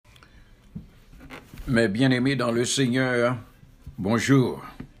Mes bien-aimés dans le Seigneur, bonjour.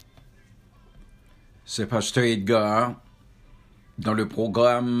 C'est Pasteur Edgar dans le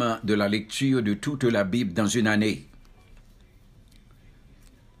programme de la lecture de toute la Bible dans une année.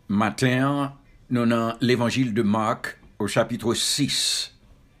 Matin, nous avons l'évangile de Marc au chapitre 6.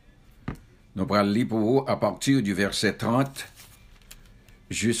 Nous allons lire pour vous à partir du verset 30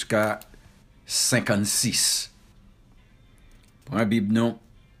 jusqu'à 56. Pour un Bible non,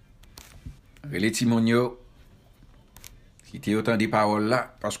 les Timonio, citez autant des paroles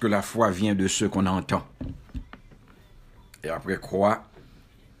là, parce que la foi vient de ce qu'on entend. Et après croire,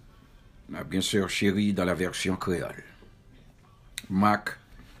 ma bien sûr chérie dans la version créole. Marc,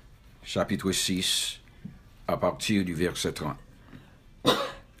 chapitre 6, à partir du verset 30.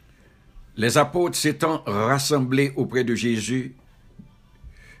 Les apôtres s'étant rassemblés auprès de Jésus,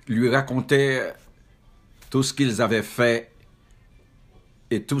 lui racontèrent tout ce qu'ils avaient fait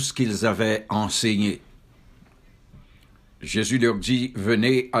et tout ce qu'ils avaient enseigné. Jésus leur dit,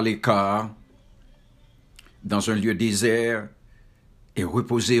 venez à l'écart, dans un lieu désert, et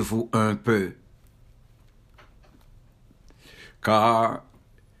reposez-vous un peu. Car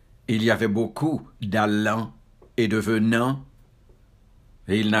il y avait beaucoup d'allants et de venants,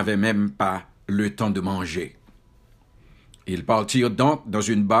 et ils n'avaient même pas le temps de manger. Ils partirent donc dans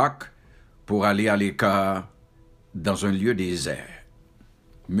une barque pour aller à l'écart, dans un lieu désert.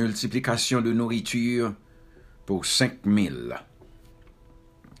 Multiplication de nourriture pour 5000.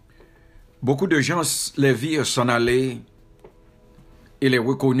 Beaucoup de gens les virent s'en aller et les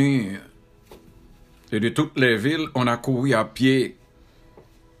reconnurent. Et de toutes les villes, on a couru à pied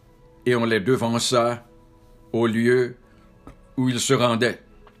et on les devança au lieu où ils se rendaient.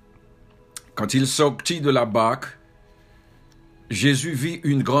 Quand il sortit de la barque, Jésus vit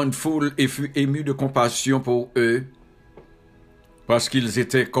une grande foule et fut ému de compassion pour eux, parce qu'ils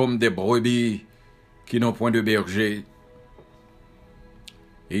étaient comme des brebis qui n'ont point de berger.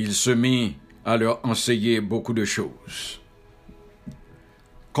 Et il se mit à leur enseigner beaucoup de choses.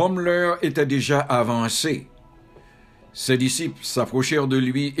 Comme l'heure était déjà avancée, ses disciples s'approchèrent de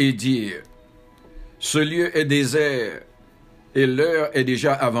lui et dirent, « Ce lieu est désert, et l'heure est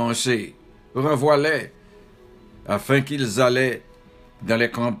déjà avancée. Renvoie-les, afin qu'ils allaient dans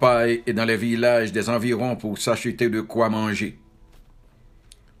les campagnes et dans les villages des environs pour s'acheter de quoi manger. »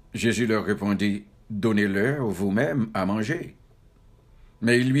 Jésus leur répondit, « Donnez-leur vous-même à manger. »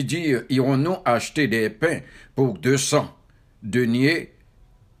 Mais ils lui dirent, « Irons-nous acheter des pains pour 200 deniers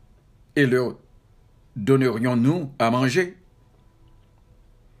et leur donnerions-nous à manger? »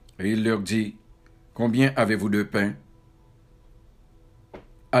 Et il leur dit, « Combien avez-vous de pain?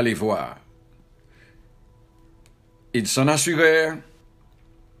 Allez voir. » Ils s'en assurèrent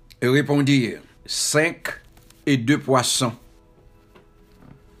et répondirent, 5 et 2 poissons.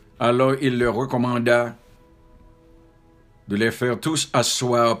 Alors il leur recommanda de les faire tous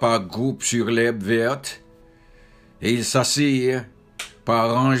asseoir par groupes sur l'herbe verte, et ils s'assirent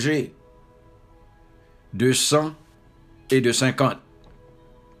par rangées, 200 et de 50.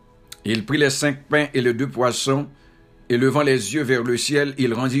 Il prit les 5 pains et les 2 poissons, et levant les yeux vers le ciel,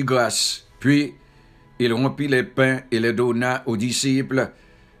 il rendit grâce. Puis il rompit les pains et les donna aux disciples,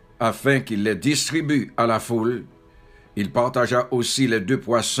 afin qu'ils les distribuent à la foule. Il partagea aussi les 2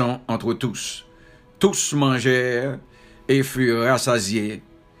 poissons entre tous. Tous mangèrent et furent rassasiés,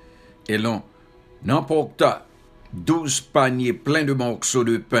 et l'on emporta 12 paniers pleins de morceaux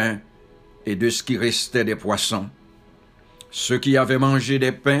de pain et de ce qui restait des poissons. Ceux qui avaient mangé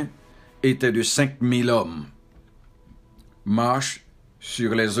des pains étaient de 5000 hommes. Marche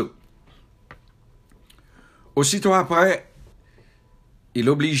sur les eaux. Aussitôt après, il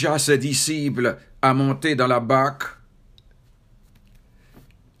obligea ses disciples à monter dans la barque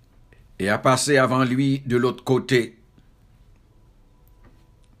et à passer avant lui de l'autre côté,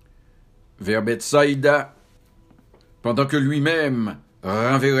 vers Bethsaïda, pendant que lui-même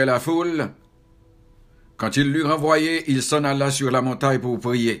renverrait la foule. Quand il l'eut renvoyé, il s'en alla sur la montagne pour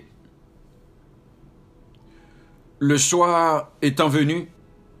prier. Le soir étant venu,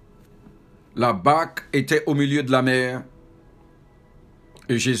 la barque était au milieu de la mer,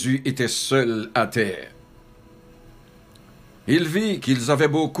 et Jésus était seul à terre. Il vit qu'ils avaient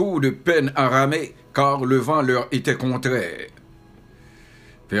beaucoup de peine à ramer, car le vent leur était contraire.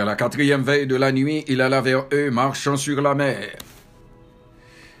 Vers la 4e veille de la nuit, il alla vers eux, marchant sur la mer,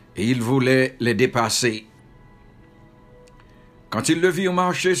 et il voulait les dépasser. Quand ils le virent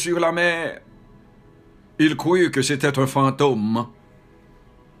marcher sur la mer, ils crurent que c'était un fantôme,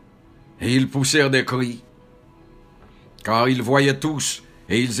 et ils poussèrent des cris, car ils voyaient tous,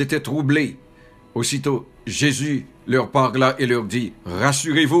 et ils étaient troublés. Aussitôt, Jésus leur parla et leur dit, «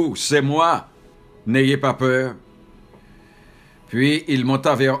 Rassurez-vous, c'est moi. n'ayez pas peur. Puis il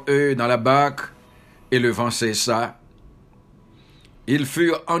monta vers eux dans la barque, et le vent cessa. Ils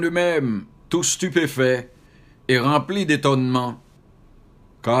furent en eux-mêmes tous stupéfaits et remplis d'étonnement,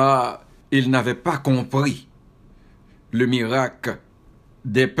 car ils n'avaient pas compris le miracle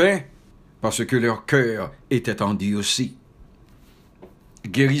des pains, parce que leur cœur était endurci.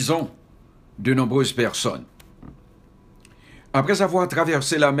 Guérison de nombreuses personnes. Après avoir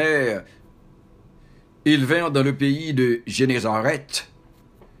traversé la mer, ils vinrent dans le pays de Génézareth,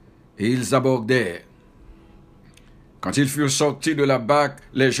 et ils abordèrent. Quand ils furent sortis de la barque,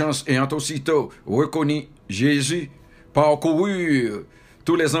 les gens ayant aussitôt reconnu Jésus, parcoururent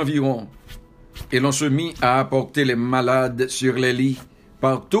tous les environs, et l'on se mit à apporter les malades sur les lits,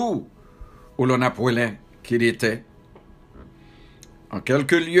 partout où l'on apprenait qu'il était. En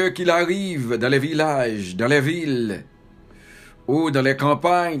quelques lieux qu'il arrive, dans les villages, dans les villes, ou dans les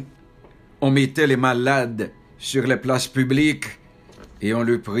campagnes, on mettait les malades sur les places publiques et on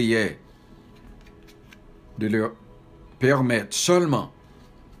le priait de leur permettre seulement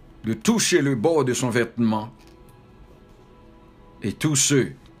de toucher le bord de son vêtement, et tous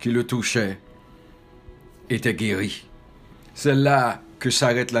ceux qui le touchaient étaient guéris. C'est là que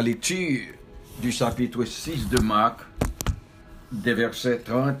s'arrête la lecture du chapitre 6 de Marc, des versets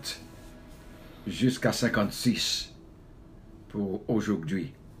 30 jusqu'à 56 pour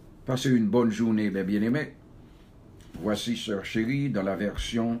aujourd'hui. Passez une bonne journée, mes bien-aimés. Voici Sœur Chérie dans la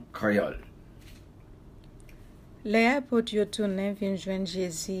version créole. Les apôtres yo tourné vinn joindre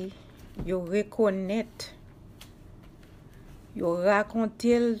Jésus, yo reconnaître, yo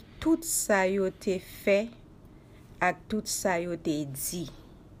raconter tout ça yo te fait ak tout ça yo te dit.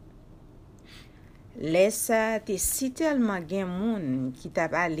 Laissa te si tellement gen moun qui t'a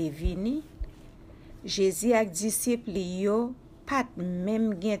allé vini, Jésus ak disciples yo pat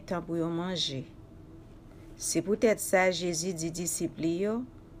même gen temps pour yo manger. C'est peut-être ça Jésus dit disciples yo,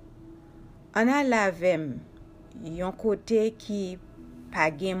 on a lavem yon côté qui pa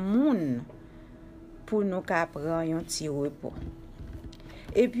gen moun pour nous ka pran yon ti repos.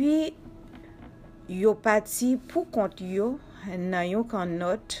 Et puis yo parti pour compte yo nan yon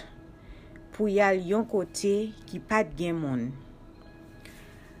kanot pour yal yon côté qui pat gen moun.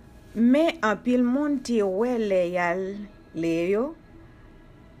 Mais en pile moun te wè le yal le yo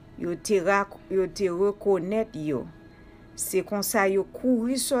te reconnaître yo. C'est comme ça yo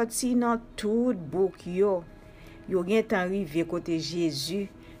couru sorti dans tout bouk yo. Yo gen tan rive côté Jésus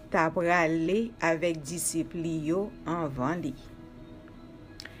t'a pralé avec disciples yo avant li.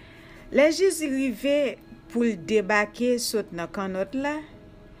 Les Jésus rive pour débarquer saute dans kanot la,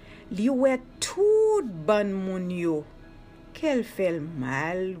 li wè tout ban moun yo. Quel fait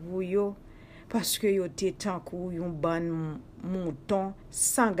mal pour yo parce que yo te tankou yon ban mouton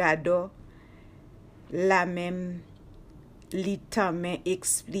sans gado la même li tamen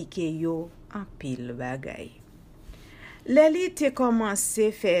explique yo en pile bagay. Li te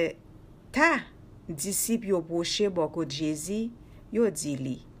commencé fait ta disciple yo proche boko de Jésus, yo di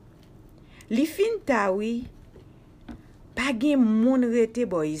li fin ta oui, pa gen moun rete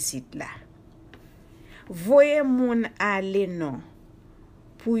bo isit la. Voye moun ale non,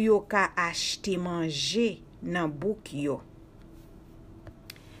 pou yo ka achete manger nan bouk yo.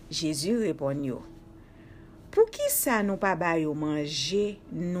 Jésus répond yo, pour qui ça nous pas ba yo manger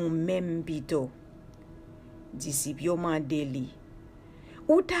nous même pito? Disciple yo mande li,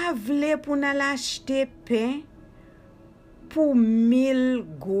 ou ta vle pou nan l'acheter pain pour 1000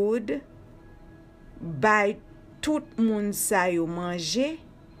 goud bay tout moun sa yo manger?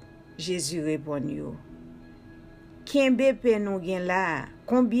 Jésus répond yo, Kenbe pain nou gen la?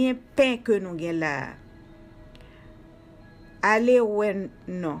 Combien pain que nous gen la? Ale wen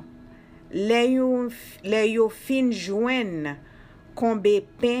non. Le yo fin jouen combien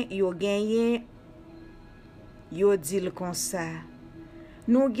pain yo genyen, yo dil kon sa.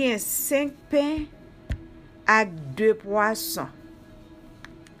 Nou gen 5 pain ak 2 poissons.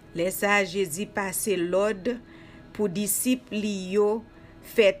 Laissa Jésus passer l'ordre pour disciples yo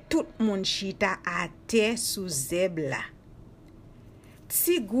fait tout moun chita à terre sous zeb la.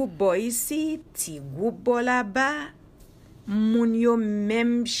 Ti groupe bo ici, ti groupe bo là-bas, moun yo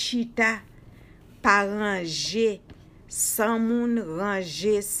même chita pa ranger 100 moun,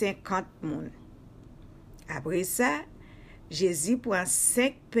 ranger 50 moun. Après ça, Jésus prend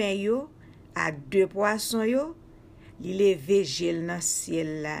 5 pains yo à 2 poissons yo, li leve jel nan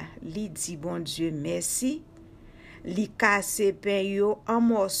ciel la, li di bon Dieu merci, li kase pain yo en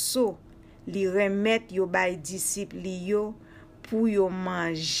morceau, li remet yo bay disciple yo pour yo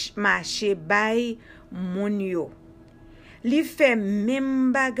marcher bay moun yo. Li fait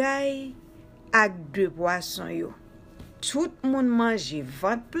même bagay ak 2 poisson yo. Tout moun manje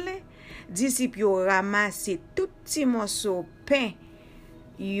ventre plein. Disciples yo ramasse tout ti morceau pain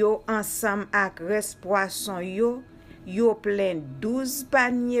yo ensemble ak res poisson yo plein 12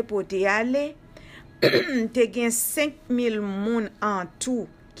 paniers pour te aller. Te gen 5000 moun en tout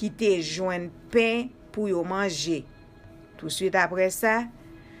qui te joine pain pour yo manger. Tout de suite après ça,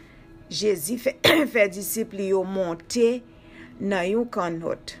 Jésus fait disciples yo monter dans yon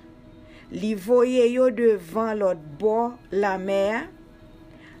canot. Li voye yo devant l'autre bord la mer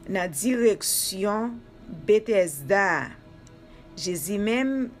dans direction Bethesda. Jésus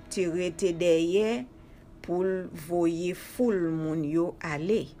même te rete derrière pour voyer foule moun yo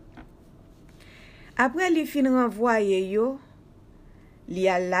aller. Après li fin renvoyer yo, li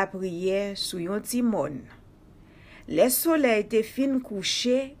a la prière sous yon timon. Le soleil te fin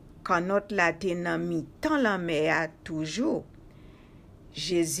couché quand notre la te nan mi-temps la mer toujours.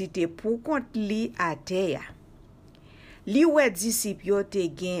 Jésus te pour compte li à terre. Li wè disciples yo te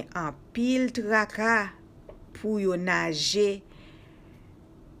gen en pile traka pour yo nager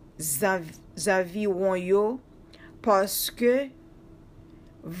environ yo parce que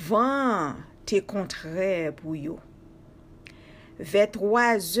vent te contraire pour yo. Vers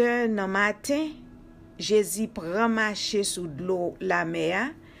 3 heures nan matin, Jésus prend marcher sous de l'eau la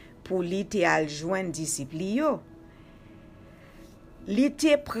mer pour li te al joindre disciples yo. Li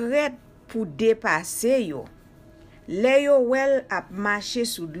te prêt pour dépasser yo. Le yo wel ap marcher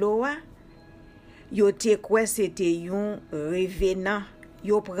sous de l'eau, yo te kwe c'était yon revenant.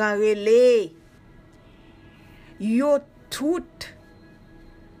 Yo pran relais. Yo tout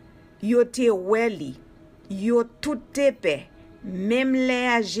yo te weli. Yo tout te pe. Même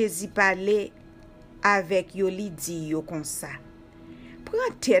le a Jésus parler avec yo li di yo comme ça.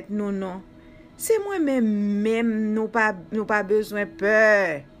 Prends tête nous non. C'est moi-même nous pas besoin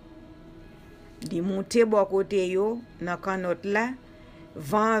peur. Di monter bon côté yo nan kanot la,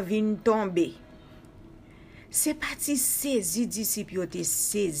 vent vin tomber. C'est parti saisi disciple yo te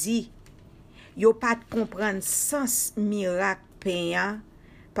saisi. Yo pas comprendre sens miracle payant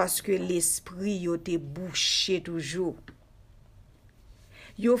parce que l'esprit yo te bouché toujours.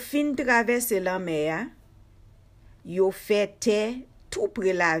 Yo fin traverser la mer. Yo fait terre tout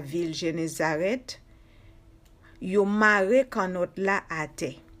près la ville Génézareth. Yo mare kanot la à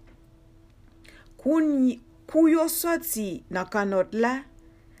terre. Kou yo sorti dans kanot la,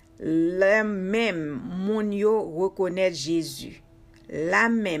 la même moun yo reconnaître Jésus. La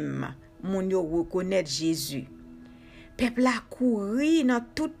même moun yo reconnaître Jésus. Peuple a couru dans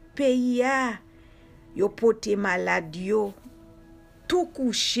tout pays a. Yo pote malade yo tout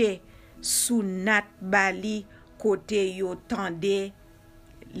couché sous nat bali côté yo tande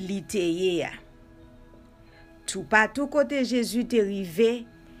li teye a. Tout partout côté Jésus te rivé,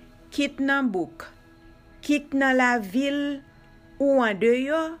 quitte nan bouk, quitte nan la ville ou en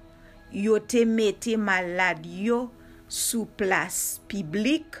dehors, yo te mette malade yo sous place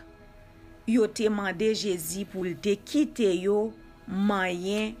publique, yo te mande Jésus pour te quitter yo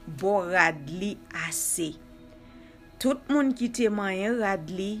moyen bon radli assez. Tout moun qui te moyen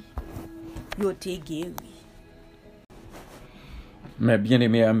radli, yo te guéri. Mes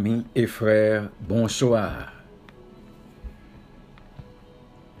bien-aimés amis et frères, bonsoir.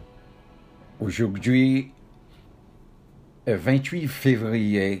 Aujourd'hui est 28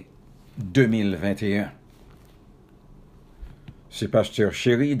 février 2021. C'est Pasteur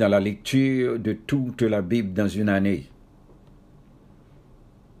Chéri dans la lecture de toute la Bible dans une année.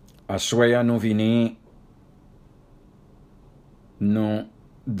 À Soya nous venons non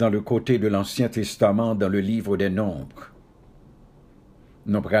dans le côté de l'Ancien Testament dans le livre des Nombres.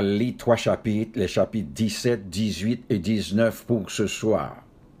 Nous allons lire 3 chapitres, les chapitres 17, 18 et 19 pour ce soir.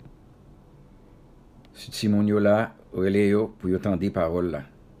 Si Simon yo là, reléo pour entendre des paroles là.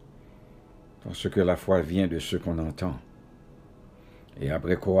 Parce que la foi vient de ce qu'on entend. Et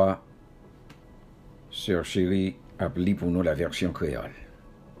après quoi, Sœur Chéri a lu pour nous la version créole.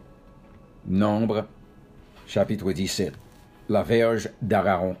 Nombre, chapitre 17. La verge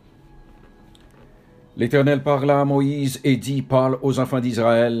d'Aaron. L'Éternel parla à Moïse et dit, parle aux enfants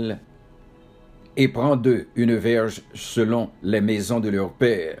d'Israël, et prends d'eux une verge selon les maisons de leurs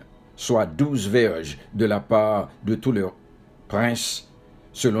pères, soit 12 verges de la part de tous leurs princes,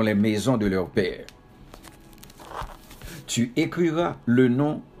 selon les maisons de leurs pères. Tu écriras le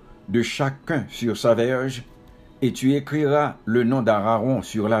nom de chacun sur sa verge, et tu écriras le nom d'Aaron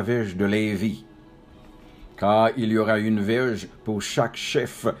sur la verge de Lévi. Car il y aura une verge pour chaque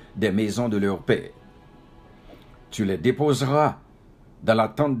chef des maisons de leur père. Tu les déposeras dans la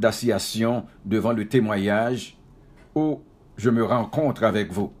tente d'assignation devant le témoignage où je me rencontre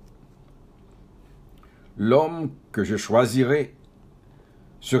avec vous. l'homme que je choisirai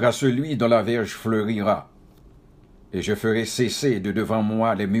sera celui dont la verge fleurira, et je ferai cesser de devant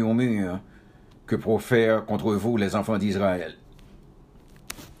moi les murmures que profèrent contre vous les enfants d'Israël. »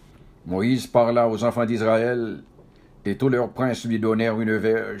 Moïse parla aux enfants d'Israël, et tous leurs princes lui donnèrent une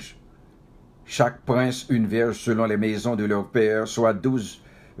verge, chaque prince une verge selon les maisons de leur père, soit 12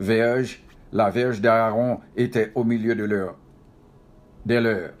 verges. La verge d'Aaron était au milieu des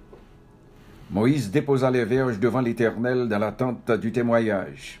leurs. Moïse déposa les verges devant l'Éternel dans la tente du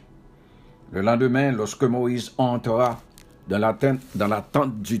témoignage. Le lendemain, lorsque Moïse entra dans la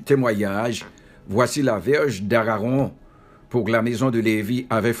tente du témoignage, voici la verge d'Aaron pour la maison de Lévi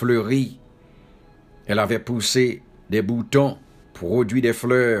avait fleuri. Elle avait poussé des boutons, produit des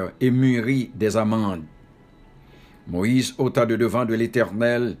fleurs et mûri des amandes. Moïse ôta de devant de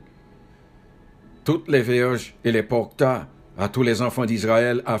l'Éternel toutes les verges et les porta à tous les enfants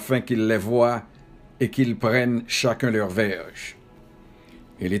d'Israël afin qu'ils les voient et qu'ils prennent chacun leur verge.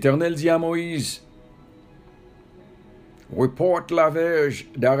 Et l'Éternel dit à Moïse, « Reporte la verge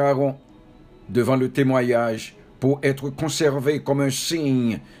d'Aaron devant le témoignage pour être conservé comme un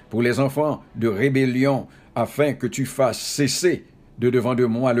signe pour les enfants de rébellion afin que tu fasses cesser de devant de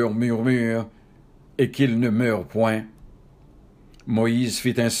moi leurs murmures et qu'ils ne meurent point. » Moïse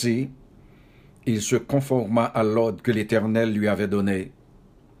fit ainsi. Il se conforma à l'ordre que l'Éternel lui avait donné.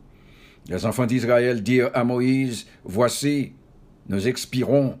 Les enfants d'Israël dirent à Moïse, « Voici, nous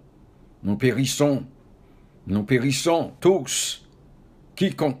expirons, nous périssons tous.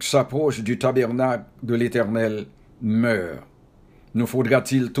 Quiconque s'approche du tabernacle de l'Éternel meurt. Nous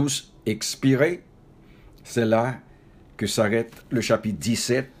faudra-t-il tous expirer? » C'est là que s'arrête le chapitre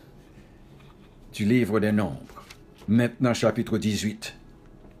 17 du livre des Nombres. Maintenant, chapitre 18.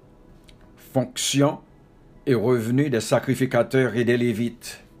 Fonction et revenus des sacrificateurs et des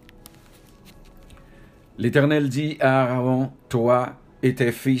Lévites. L'Éternel dit à Aaron, « Toi et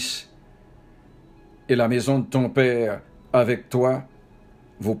tes fils, et la maison de ton père avec toi,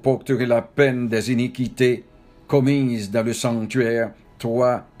 vous porterez la peine des iniquités commises dans le sanctuaire,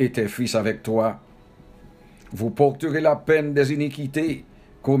 toi et tes fils avec toi. Vous porterez la peine des iniquités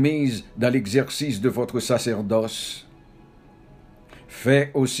commises dans l'exercice de votre sacerdoce.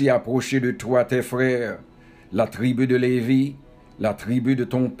 Fais aussi approcher de toi tes frères, la tribu de Lévi, la tribu de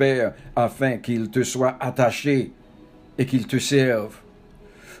ton père, afin qu'ils te soient attachés et qu'ils te servent.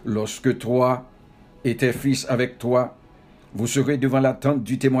 Lorsque toi et tes fils avec toi, vous serez devant la tente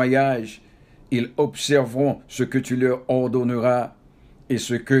du témoignage, ils observeront ce que tu leur ordonneras et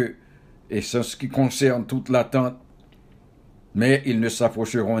ce qui concerne toute la tente. Mais ils ne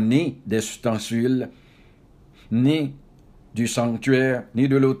s'approcheront ni des ustensiles, ni du sanctuaire, ni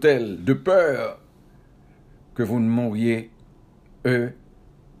de l'autel, de peur que vous ne mouriez, eux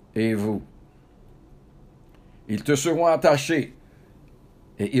et vous. Ils te seront attachés,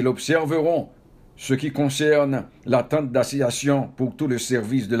 et ils observeront ce qui concerne la tente d'assignation pour tout le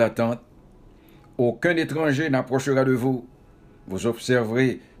service de la tente. Aucun étranger n'approchera de vous. Vous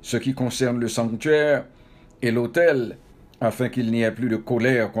observerez ce qui concerne le sanctuaire et l'autel, afin qu'il n'y ait plus de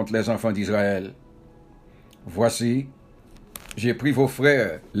colère contre les enfants d'Israël. Voici, j'ai pris vos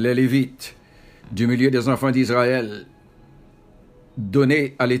frères, les Lévites, du milieu des enfants d'Israël,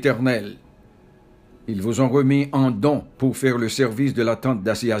 donnés à l'Éternel. Ils vous ont remis en don pour faire le service de la tente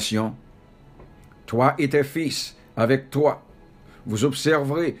d'assignation. Toi et tes fils, avec toi, vous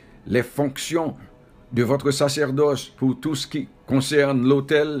observerez les fonctions de votre sacerdoce pour tout ce qui concerne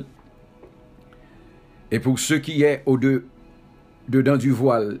l'autel et pour ce qui est dedans du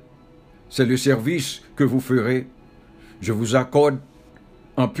voile. C'est le service que vous ferez. Je vous accorde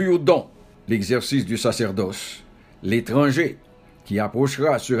en pur don l'exercice du sacerdoce. L'étranger qui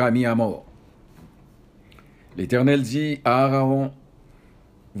approchera sera mis à mort. L'Éternel dit à Aaron,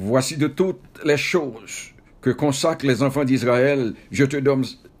 « Voici de toutes les choses que consacrent les enfants d'Israël, je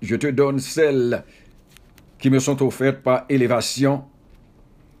te donne celles qui me sont offertes par élévation.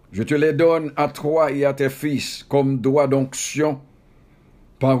 Je te les donne à toi et à tes fils comme droit d'onction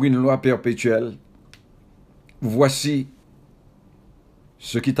par une loi perpétuelle. Voici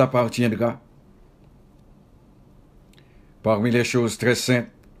ce qui t'appartiendra. Parmi les choses très saintes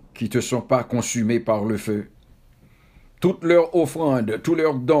qui ne te sont pas consumées par le feu, toutes leurs offrandes, tous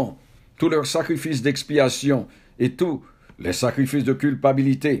leurs dons, tous leurs sacrifices d'expiation et tous les sacrifices de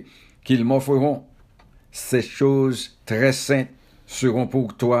culpabilité qu'ils m'offreront, ces choses très saintes seront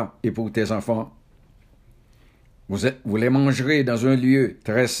pour toi et pour tes enfants. Vous les mangerez dans un lieu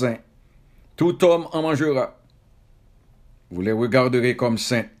très saint. Tout homme en mangera. Vous les regarderez comme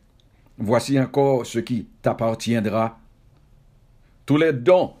saints. Voici encore ce qui t'appartiendra. Tous les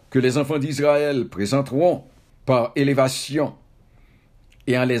dons que les enfants d'Israël présenteront par élévation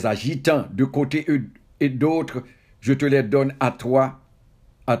et en les agitant de côté et d'autre, je te les donne à toi,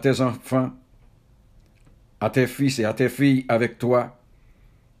 à tes enfants, à tes fils et à tes filles avec toi,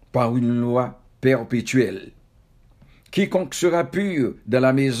 par une loi perpétuelle. Quiconque sera pur dans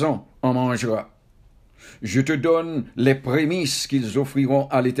la maison en mangera. Je te donne les prémices qu'ils offriront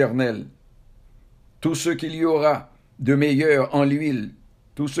à l'Éternel. Tout ce qu'il y aura de meilleur en l'huile,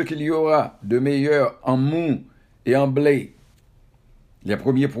 tout ce qu'il y aura de meilleur en mou et en blé, les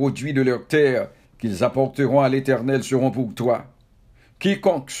premiers produits de leur terre qu'ils apporteront à l'Éternel seront pour toi.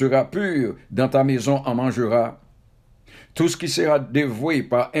 Quiconque sera pur dans ta maison en mangera. Tout ce qui sera dévoué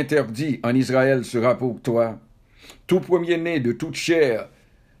par interdit en Israël sera pour toi. Tout premier-né de toute chair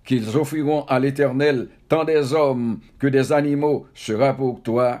qu'ils offriront à l'Éternel, tant des hommes que des animaux, sera pour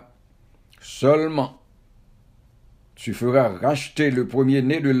toi. Seulement, tu feras racheter le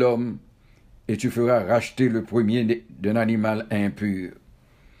premier-né de l'homme, et tu feras racheter le premier-né d'un animal impur.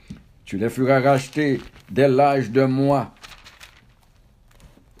 Tu les feras racheter dès l'âge d'un mois,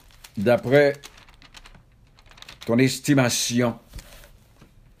 d'après ton estimation,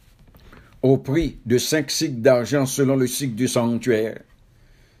 au prix de 5 sicles d'argent selon le cycle du sanctuaire,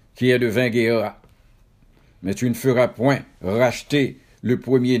 qui est de 20 géras. Mais tu ne feras point racheter le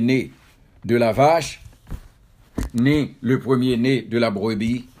premier-né de la vache, ni le premier-né de la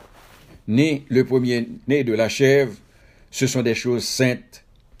brebis, ni le premier-né de la chèvre. Ce sont des choses saintes.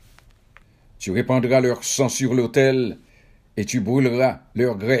 Tu répandras leur sang sur l'autel, et tu brûleras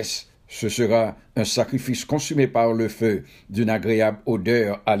leur graisse. Ce sera un sacrifice consumé par le feu, d'une agréable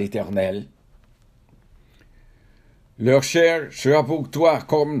odeur à l'Éternel. Leur chair sera pour toi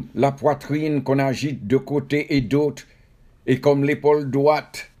comme la poitrine qu'on agite de côté et d'autre, et comme l'épaule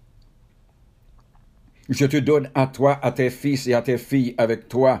droite. Je te donne à toi, à tes fils et à tes filles avec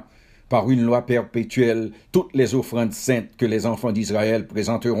toi, par une loi perpétuelle, toutes les offrandes saintes que les enfants d'Israël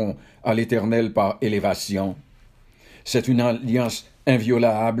présenteront à l'Éternel par élévation. C'est une alliance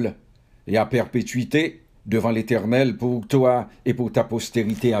inviolable et à perpétuité devant l'Éternel pour toi et pour ta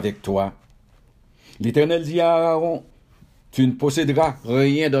postérité avec toi. L'Éternel dit à Aaron, tu ne posséderas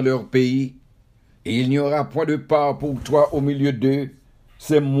rien dans leur pays, et il n'y aura point de part pour toi au milieu d'eux.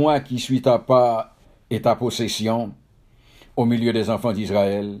 C'est moi qui suis ta part et ta possession au milieu des enfants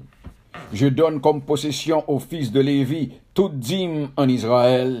d'Israël. Je donne comme possession aux fils de Lévi toute dîme en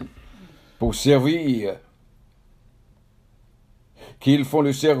Israël pour servir, qu'ils font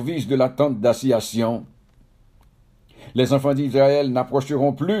le service de la tente d'assignation. Les enfants d'Israël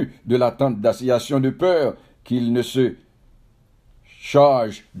n'approcheront plus de la tente d'assignation de peur qu'ils ne se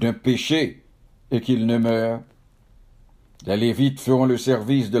chargent d'un péché et qu'ils ne meurent. Les Lévites feront le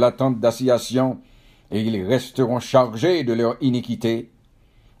service de la tente d'assignation et ils resteront chargés de leur iniquité.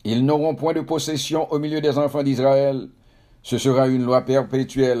 Ils n'auront point de possession au milieu des enfants d'Israël. Ce sera une loi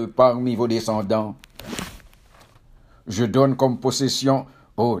perpétuelle parmi vos descendants. Je donne comme possession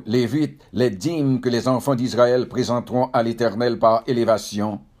aux Lévites les dîmes que les enfants d'Israël présenteront à l'Éternel par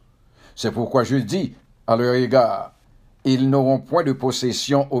élévation. C'est pourquoi je dis à leur égard, ils n'auront point de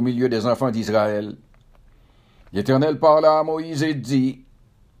possession au milieu des enfants d'Israël. L'Éternel parla à Moïse et dit,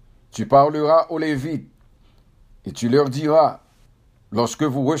 tu parleras aux Lévites, et tu leur diras, lorsque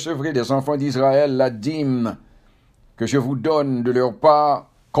vous recevrez des enfants d'Israël la dîme que je vous donne de leur part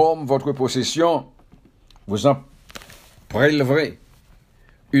comme votre possession, vous en prélèverez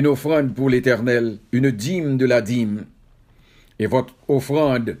une offrande pour l'Éternel, une dîme de la dîme, et votre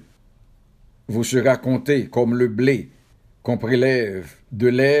offrande vous sera comptée comme le blé qu'on prélève de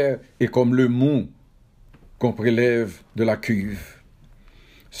l'air et comme le mou qu'on prélève de la cuve.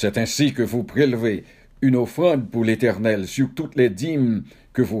 C'est ainsi que vous prélevez une offrande pour l'Éternel sur toutes les dîmes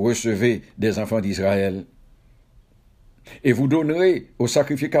que vous recevez des enfants d'Israël. Et vous donnerez au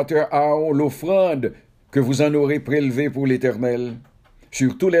sacrificateur Aaron l'offrande que vous en aurez prélevée pour l'Éternel,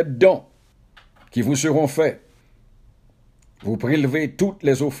 sur tous les dons qui vous seront faits. Vous prélevez toutes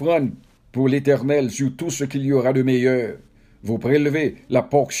les offrandes pour l'Éternel sur tout ce qu'il y aura de meilleur. Vous prélevez la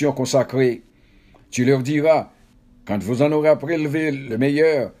portion consacrée. Tu leur diras, quand vous en aurez prélevé le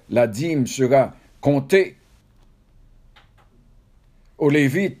meilleur, la dîme sera comptée aux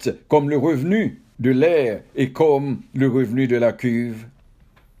Lévites comme le revenu de l'air et comme le revenu de la cuve.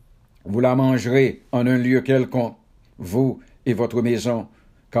 Vous la mangerez en un lieu quelconque, vous et votre maison,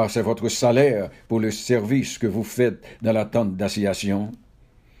 car c'est votre salaire pour le service que vous faites dans la tente d'assignation.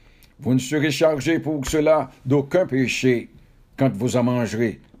 Vous ne serez chargés pour cela d'aucun péché quand vous en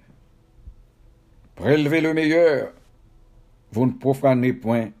mangerez. Prélevez le meilleur. Vous ne profanez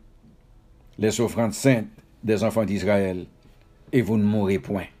point les offrandes saintes des enfants d'Israël. et vous ne mourrez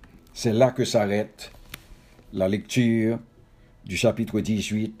point. C'est là que s'arrête la lecture du chapitre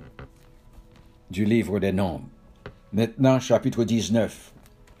 18 du livre des Nombres. Maintenant, chapitre 19,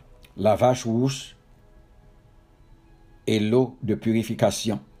 la vache rousse et l'eau de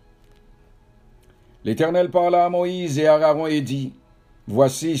purification. L'Éternel parla à Moïse et à Aaron et dit, «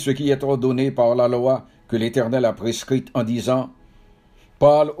 Voici ce qui est ordonné par la loi que l'Éternel a prescrite en disant, «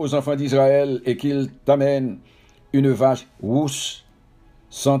 Parle aux enfants d'Israël et qu'ils t'amènent une vache rousse,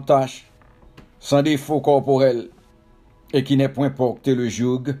 sans tache, sans défaut corporel, et qui n'ait point porté le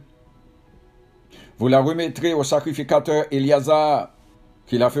joug. Vous la remettrez au sacrificateur Éliasar,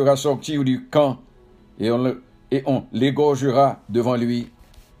 qui la fera sortir du camp, et on l'égorgera devant lui.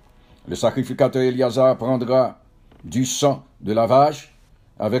 Le sacrificateur Éliasar prendra du sang de la vache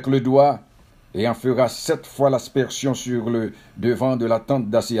avec le doigt et en fera 7 fois l'aspersion sur le devant de la tente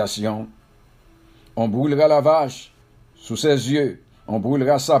d'assignation. On brûlera la vache sous ses yeux, on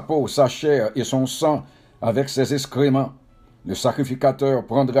brûlera sa peau, sa chair et son sang avec ses excréments. Le sacrificateur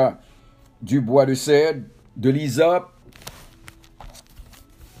prendra du bois de cèdre, de l'hysope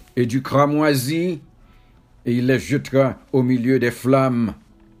et du cramoisi, et il les jettera au milieu des flammes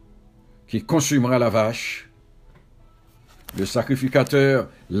qui consumera la vache. Le sacrificateur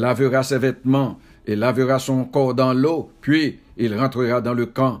lavera ses vêtements et lavera son corps dans l'eau, puis il rentrera dans le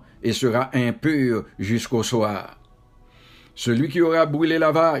camp et sera impur jusqu'au soir. Celui qui aura brûlé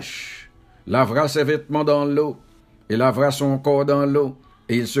la vache lavera ses vêtements dans l'eau et lavera son corps dans l'eau,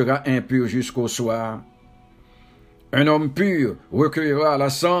 et il sera impur jusqu'au soir. Un homme pur recueillera la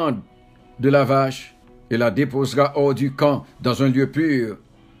cendre de la vache et la déposera hors du camp dans un lieu pur.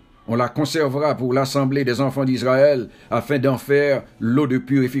 On la conservera pour l'assemblée des enfants d'Israël afin d'en faire l'eau de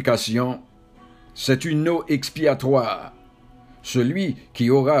purification. C'est une eau expiatoire. Celui qui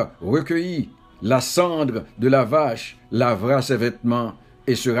aura recueilli la cendre de la vache lavera ses vêtements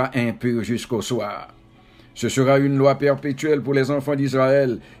et sera impur jusqu'au soir. Ce sera une loi perpétuelle pour les enfants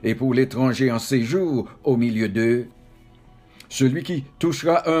d'Israël et pour l'étranger en séjour au milieu d'eux. Celui qui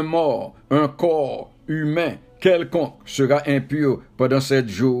touchera un mort, un corps humain quelconque sera impur pendant 7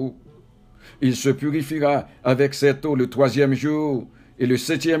 jours. Il se purifiera avec cette eau le 3e jour et le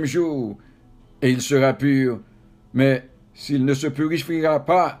 7e jour, et il sera pur. Mais s'il ne se purifiera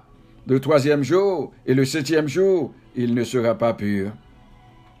pas le 3e jour et le 7e jour, il ne sera pas pur.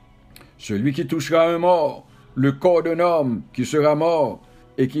 Celui qui touchera un mort, le corps d'un homme qui sera mort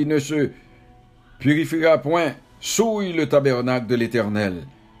et qui ne se purifiera point, souille le tabernacle de l'Éternel.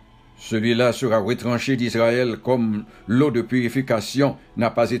 Celui-là sera retranché d'Israël comme l'eau de purification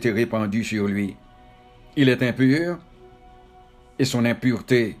n'a pas été répandue sur lui. Il est impur et son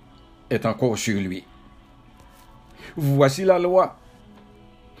impureté est encore sur lui. Voici la loi.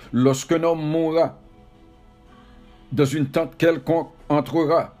 Lorsqu'un homme mourra, dans une tente quelconque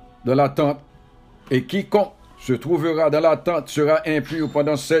entrera dans la tente, et quiconque se trouvera dans la tente sera impur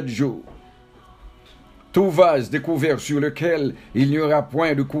pendant 7 jours. Tout vase découvert sur lequel il n'y aura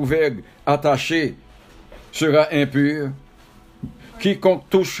point de couvercle attaché sera impur. Quiconque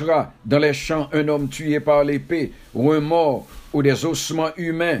touchera dans les champs un homme tué par l'épée, ou un mort, ou des ossements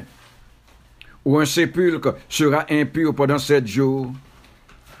humains, ou un sépulcre sera impur pendant 7 jours.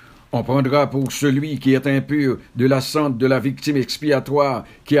 On prendra pour celui qui est impur de la cendre de la victime expiatoire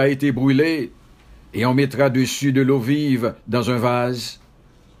qui a été brûlée, et on mettra dessus de l'eau vive dans un vase.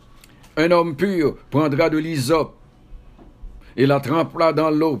 Un homme pur prendra de l'hysope et la trempera dans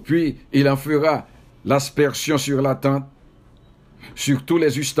l'eau, puis il en fera l'aspersion sur la tente, sur tous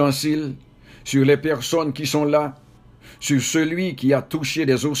les ustensiles, sur les personnes qui sont là, sur celui qui a touché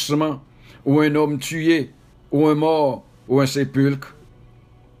des ossements, ou un homme tué, ou un mort, ou un sépulcre.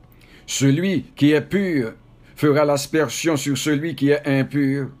 Celui qui est pur fera l'aspersion sur celui qui est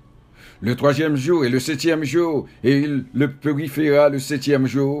impur le 3e jour et le 7e jour, et il le purifiera le 7e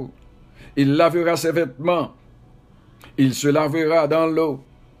jour. Il lavera ses vêtements, il se lavera dans l'eau,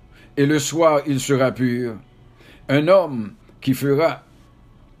 et le soir il sera pur. Un homme qui sera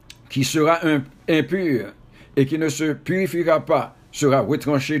impur et qui ne se purifiera pas sera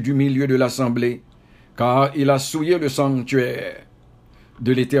retranché du milieu de l'assemblée, car il a souillé le sanctuaire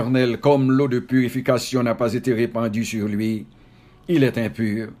de l'Éternel, comme l'eau de purification n'a pas été répandue sur lui. Il est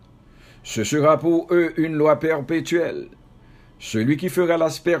impur. Ce sera pour eux une loi perpétuelle. Celui qui fera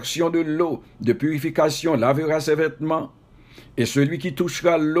l'aspersion de l'eau de purification lavera ses vêtements, et celui qui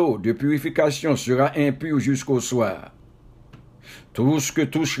touchera l'eau de purification sera impur jusqu'au soir. Tout ce que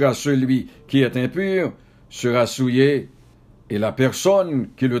touchera celui qui est impur sera souillé, et la personne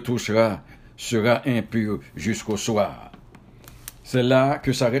qui le touchera sera impure jusqu'au soir. C'est là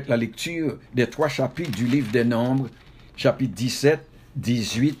que s'arrête la lecture des 3 chapitres du livre des Nombres, chapitre 17,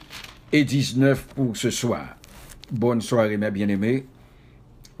 18 et 19 pour ce soir. Bonne soirée, mes bien-aimés.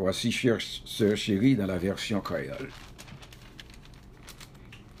 Voici chère sœur chérie dans la version créole.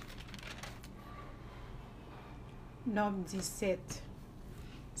 Nom 17.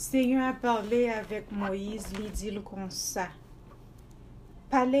 Seigneur a parlé avec Moïse, li dit comme ça.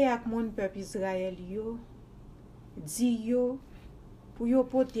 Parlez avec mon peuple Israël yo, dit yo, pour yo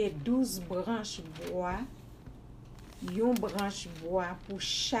porter 12 branches bois, yon branche bois pour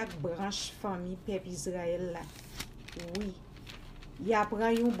chaque branche famille peuple Israël là. Oui. Y a prend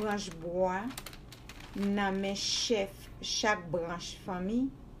yon branche bois, nan men chef chaque branche famille,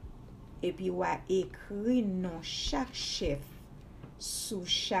 et puis ou a écrit non chaque chef sous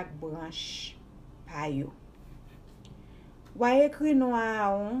chaque branche pa yo. Ou a écrit non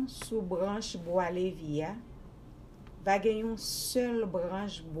Aaron sous branche bois Lévia, va gen yon seul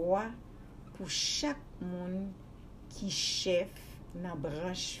branche bois pour chaque monde qui chef nan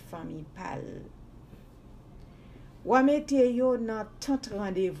branche famille pal. Ou a mette yo nan tente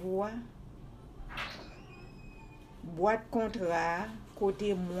rendez-vous, boîte contrat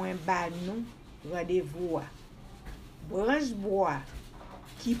côté moins bas nous rendez-vous. Branche bois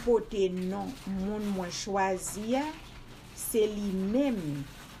qui pote non moun moins choisi, c'est lui-même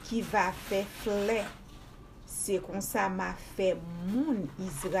qui va faire fleur. C'est comme ça m'a fait moun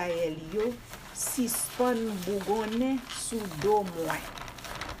Israël yo suspend bougonne sous dos moi.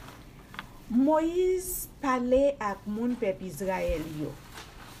 Moïse parlait avec moun peuple Israël yo.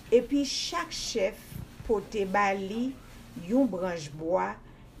 Et puis chaque chef pote bali yon branche bois,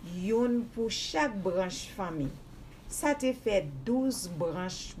 yon pour chaque branche famille. Ça te fait 12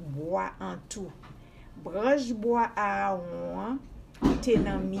 branches bois en tout. Branche bois Aaron te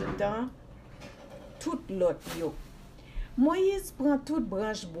nan mi-temps tout l'autre yo. Moïse prend toute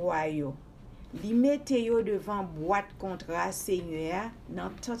branche bois yo. Li mette yo devant boîte contrat Seigneur dans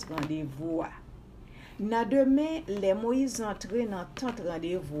tente rendez-vous. Nan demain, les Moïse entre dans tente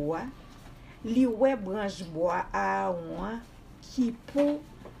rendez-vous, li wè branche bois Aaron qui pour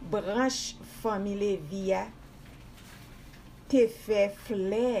branche famille Lévi te fait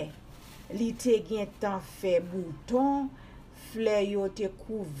fleur, li te gen tan fait bouton, fleur yo te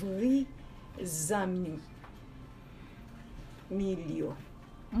couvri zami milio.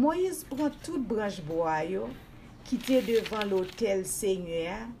 Moïse prend toute branche bois yo, qui te devant l'autel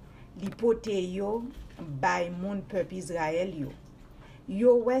Seigneur, li pote yo bay moun peuple Israël yo.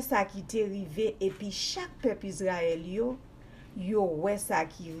 Yo wè sa qui te rive et puis chaque peuple Israël yo wè sa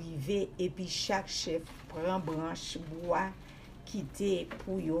qui rive et puis chaque chef prend branche bois qui te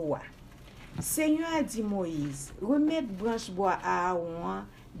pour yo. Seigneur a dit Moïse, remettre branche bois à Aaron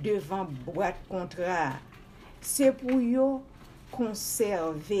devant boîte contrat. C'est pour yo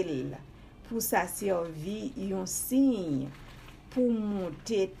conserver, pour ça servir yon signe pour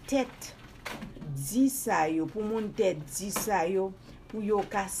monter tête 10 sa yo, pour monter 10 sa yo, pour yo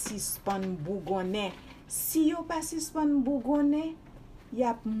ka suspend bougonne. Si yo pas suspend bougonne, y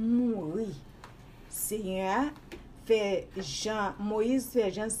a mouri. Seigneur fait Jean, Moïse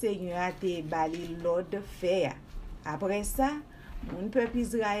fait Jean Seigneur te bali l'ordre faire. Après ça, mon peuple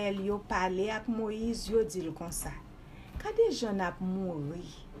Israël yo parlé avec Moïse, yo dit comme ça. Quand des gens n'a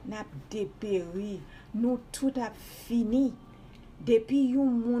mouri, n'a dépéri, nous tout a fini. Depuis yon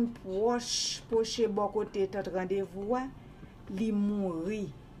moun proche bon côté tot rendez-vous, li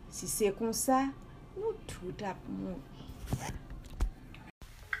mouri. Si c'est comme ça, nous tout a mouri.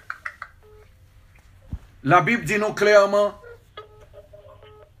 La Bible dit nous clairement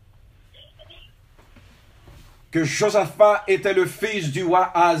que Josaphat était le fils du roi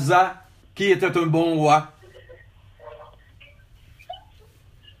Asa, qui était un bon roi.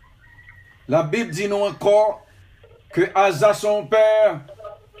 La Bible dit nous encore que Asa, son père,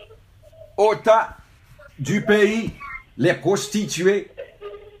 ôta du pays les prostituées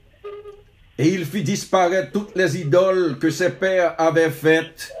et il fit disparaître toutes les idoles que ses pères avaient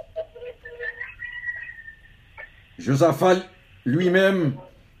faites. Josaphat lui-même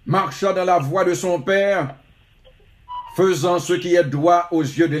marcha dans la voie de son père, faisant ce qui est droit aux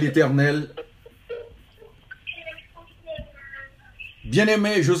yeux de l'Éternel.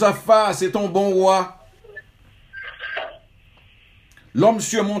 Bien-aimé, Josaphat, c'est un bon roi. L'homme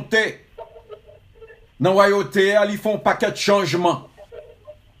surmonté dans la royauté, ils font un paquet de changements.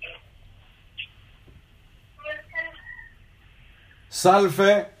 Ça le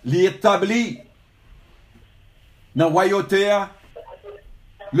fait, l'établit dans la royauté,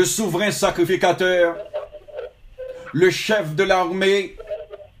 le souverain sacrificateur, le chef de l'armée,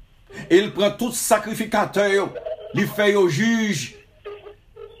 il prend tout sacrificateur, il fait au juge,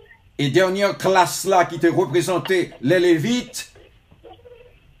 Et dernière classe là qui te représentait, les Lévites,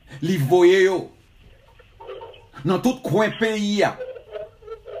 les voyaient dans tout coin pays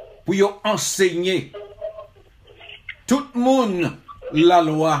pour y enseigner tout le monde la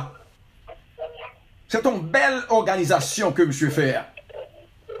loi. C'est une belle organisation que monsieur fait.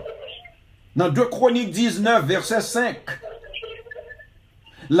 Dans 2 Chroniques 19, verset 5,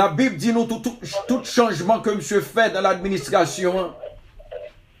 la Bible dit nous tout changement que monsieur fait dans l'administration.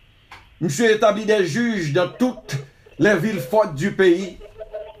 Monsieur établit des juges dans toutes les villes fortes du pays.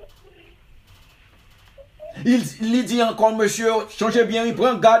 Il dit encore, monsieur, changez bien, il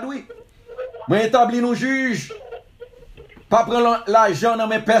prend garde, oui. Mais établit nos juges. Pas prendre l'argent dans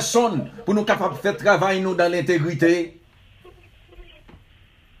mes personnes pour nous capables de faire travail nous dans l'intégrité.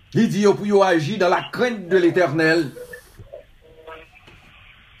 Il dit pour agir dans la crainte de l'Éternel.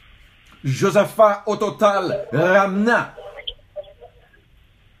 Josaphat, au total, ramena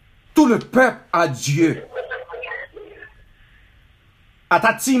tout le peuple à Dieu.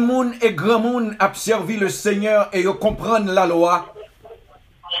 Atati moun et grand moun a servi le Seigneur et yo comprendre la loi.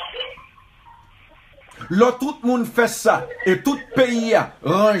 Là, tout le monde fait ça. Et tout pays a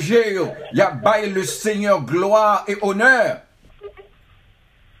rangé, y a baillé le Seigneur gloire et honneur.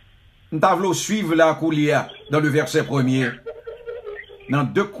 Nous avons suivre la coulia dans le verset 1er. Dans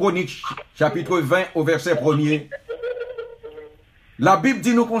 2 Chroniques, chapitre 20, au verset 1er. La Bible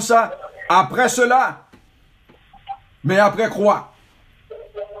dit nous comme ça. Après cela, mais après quoi?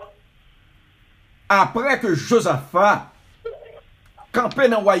 Après que Josaphat campé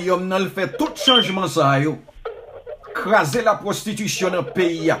dans le royaume, il fait tout changement ça, craser la prostitution dans le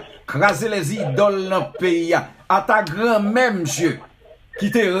pays, craser les idoles dans le pays, à ta grand-mère, monsieur, qui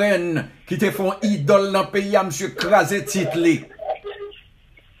te reine, qui te font idole dans le pays, monsieur, craser titlé.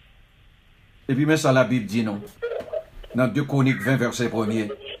 Et puis, mais ça, la Bible dit non. Dans 2 Chroniques 20, verset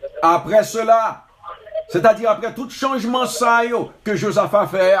 1er. Après cela, c'est-à-dire après tout changement ça, que Josaphat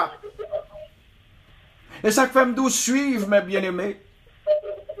fait, et ça fait me suivre, mes bien-aimés.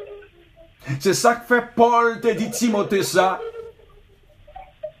 C'est ça que fait Paul te dit Timothée ça.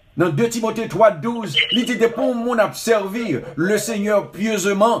 Dans 2 Timothée 3, 12, il dit pour mon à servir le Seigneur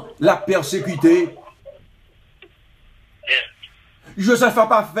pieusement l'a persécuté. Joseph n'a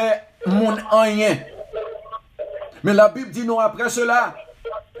pas fait mon rien. Mais la Bible dit non après cela.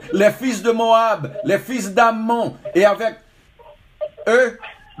 Les fils de Moab, les fils d'Ammon et avec eux,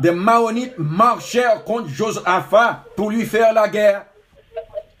 des Maonites marchèrent contre Josaphat pour lui faire la guerre.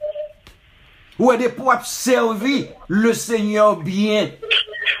 Ou est pour servir le Seigneur bien.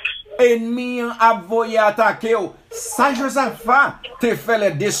 Ennemi a voyé attaquer. Ça Josaphat te fait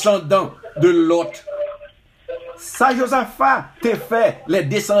les descendants de Lot. Ça Josaphat te fait les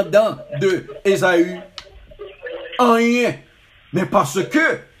descendants de Ésaü. En rien. Mais parce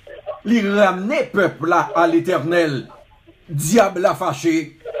que il ramenait peuple là à l'Éternel. Diable a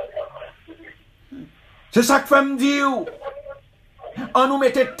fâché. C'est ça que fait me dire. On nous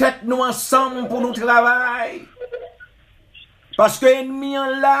mettait tête nous ensemble pour nous travailler. Parce que l'ennemi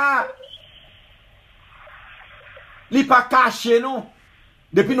là, il n'est pas caché nous.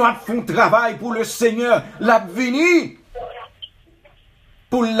 Depuis nous avons fait travail pour le Seigneur, l'a venu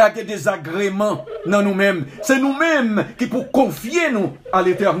pour laguer des agréments dans nous-mêmes. C'est nous-mêmes qui pour confier nous à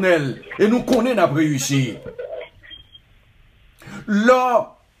l'Éternel. Et nous connaissons notre réussite.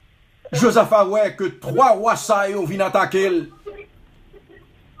 Là, Josaphat ouais que 3 rois ça viennent attaquer.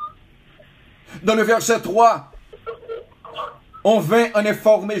 Dans le verset 3, on vint en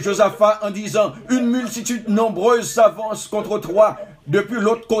informer Josaphat en disant, une multitude nombreuse s'avance contre toi depuis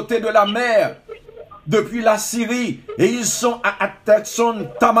l'autre côté de la mer, depuis la Syrie, et ils sont à Atetson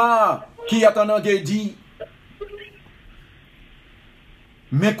Tamar, qui attendant dit.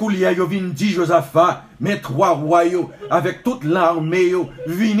 Mais Koulia yo vin dit Josaphat, mais 3 rois avec toute l'armée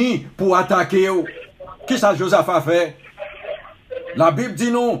vini pour attaquer yo. Qui ça Josaphat fait? La Bible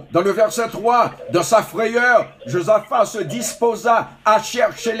dit non, dans le verset 3, dans sa frayeur, Josaphat se disposa à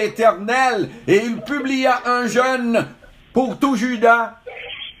chercher l'Éternel et il publia un jeûne pour tout Juda.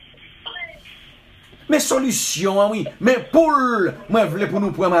 Mais solution, oui, mais poule, moi je voulais pour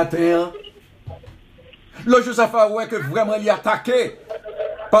nous prendre matin. Le Josaphat, ouais, que vraiment il est attaqué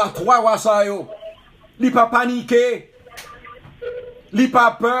par 3 rois. Il n'a pas paniqué, il n'a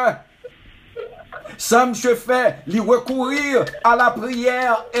pas peur. Ça me fait lui recourir à la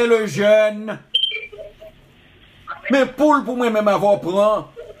prière et le jeûne. Mais pour moi-même avoir prend,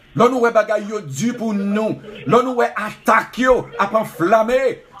 là nous avons bagay yo dû pour nous, là nous avons attaqué, à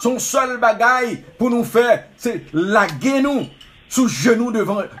enflammer, son seul bagay pour nous faire, c'est laguer nous sous genoux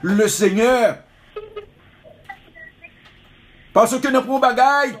devant le Seigneur. Parce que nous prenons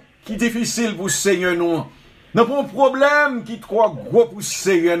bagay, qui est difficile pour Seigneur nous. Nous avons un problème qui est trop gros pour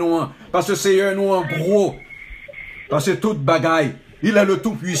Seigneur nous. Parce que Seigneur nous est gros. Parce que toute bagaille, il est le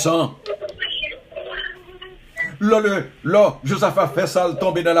tout-puissant. Là, Josaphat fait ça, il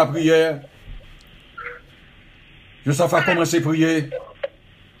tombe dans la prière. Josaphat commence à prier.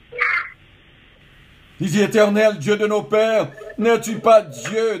 Il dit, Éternel, Dieu de nos pères, n'es-tu pas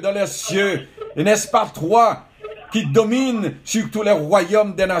Dieu dans les cieux? Et n'est-ce pas toi qui domine sur tous les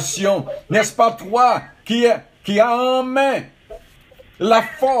royaumes des nations? N'est-ce pas toi qui a en main la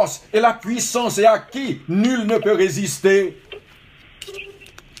force et la puissance et à qui nul ne peut résister?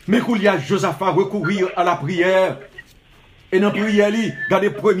 Mais qu'il y a Josaphat recourir à la prière. Et dans la prière, dans les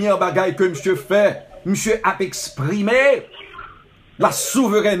premières bagailles que monsieur fait, monsieur a exprimé la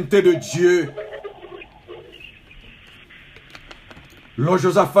souveraineté de Dieu. Là,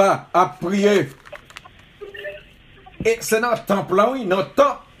 Josaphat a prié. Et c'est dans le temple là, oui, dans le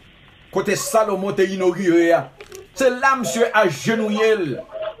temple, côté Salomon est inauguré. C'est là, monsieur, a genouillé.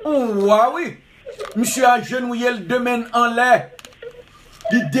 Oh, oui. Monsieur a genouillé le domaine en l'air.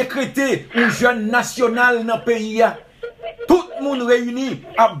 Il décrété un jeune national dans le pays. Tout le monde réuni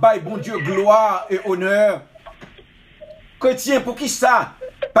à bailler bon Dieu gloire et honneur. Chrétien, pour qui ça?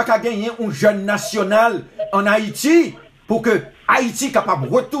 Pas qu'à gagner un jeune national en Haïti pour que Haïti capable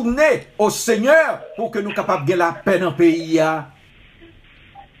de retourner au Seigneur pour que nous capables de gagner la paix dans le pays.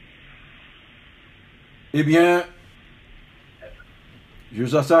 Eh bien,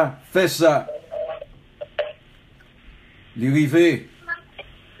 Josaphat fait ça. L'arrivée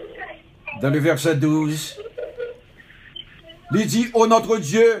dans le verset 12. Il dit, ô notre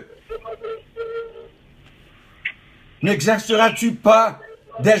Dieu, n'exerceras-tu pas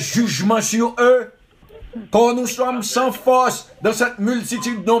des jugements sur eux? Quand nous sommes sans force dans cette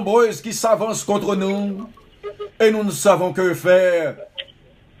multitude nombreuse qui s'avance contre nous, et nous ne savons que faire,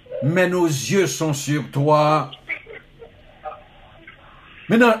 mais nos yeux sont sur toi.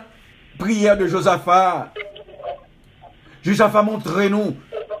 Maintenant, prière de Josaphat. Josaphat montre-nous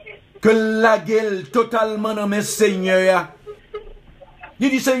que la gueule totalement dans mes seigneurs. Il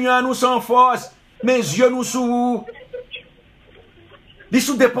dit, Seigneur, nous sommes force, mes yeux nous sous. Il est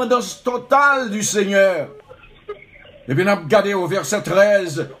sous dépendance totale du Seigneur. Et bien, on a regardé au verset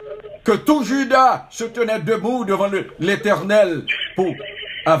 13 que tout Juda se tenait debout devant l'Éternel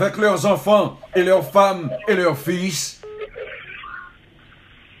avec leurs enfants et leurs femmes et leurs fils.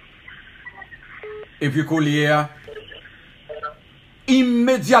 Et puis qu'on y a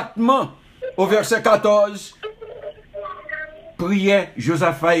immédiatement au verset 14, priait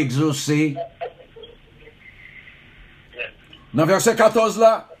Josaphat exaucé. Dans verset 14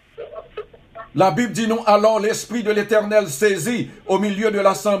 là, la Bible dit non, alors l'Esprit de l'Éternel saisit au milieu de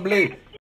l'assemblée